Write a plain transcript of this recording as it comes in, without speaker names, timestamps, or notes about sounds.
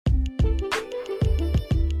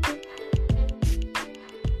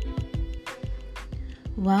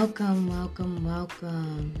Welcome, welcome,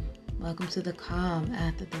 welcome. Welcome to the calm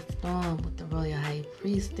after the storm with the Royal High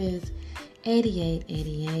Priestess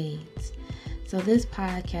 8888. So this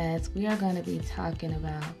podcast, we are going to be talking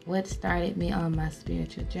about what started me on my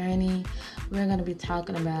spiritual journey. We're going to be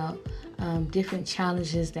talking about different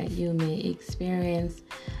challenges that you may experience,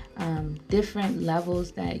 different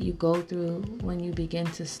levels that you go through when you begin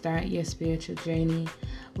to start your spiritual journey.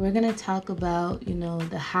 We're going to talk about,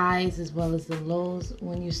 the highs as well as the lows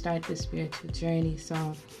when you start the spiritual journey.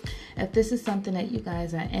 So if this is something that you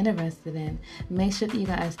guys are interested in, make sure that you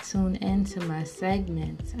guys tune into my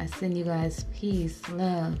segments. I send you guys peace,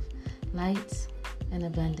 love, light, and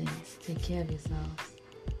abundance. Take care of yourselves.